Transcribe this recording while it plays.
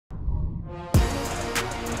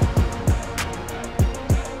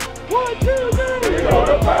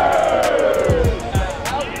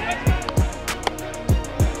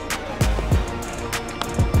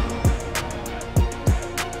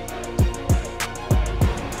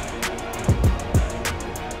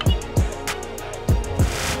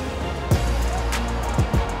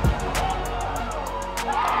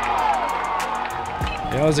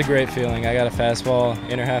It was a great feeling. I got a fastball,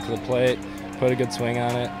 inner half of the plate, put a good swing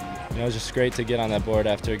on it. It was just great to get on that board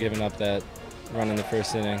after giving up that run in the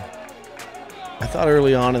first inning. I thought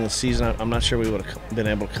early on in the season, I'm not sure we would have been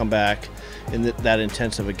able to come back in that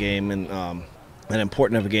intense of a game and that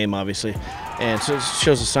important of a game, obviously. And so it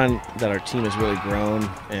shows a sign that our team has really grown,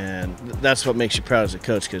 and that's what makes you proud as a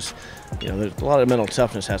coach, because there's a lot of mental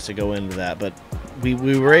toughness has to go into that. But we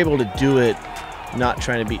were able to do it, not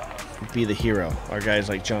trying to be the hero. Our guys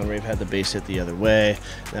like John Rave had the base hit the other way.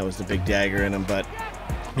 That was the big dagger in him. But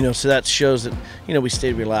so that shows that we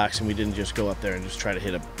stayed relaxed and we didn't just go up there and just try to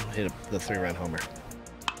hit the 3-run homer.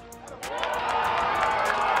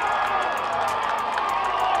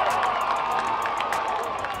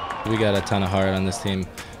 We got a ton of heart on this team.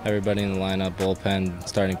 Everybody in the lineup, bullpen,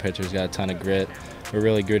 starting pitchers got a ton of grit. We're a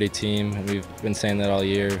really gritty team. We've been saying that all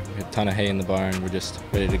year. We have a ton of hay in the barn. We're just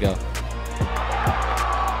ready to go.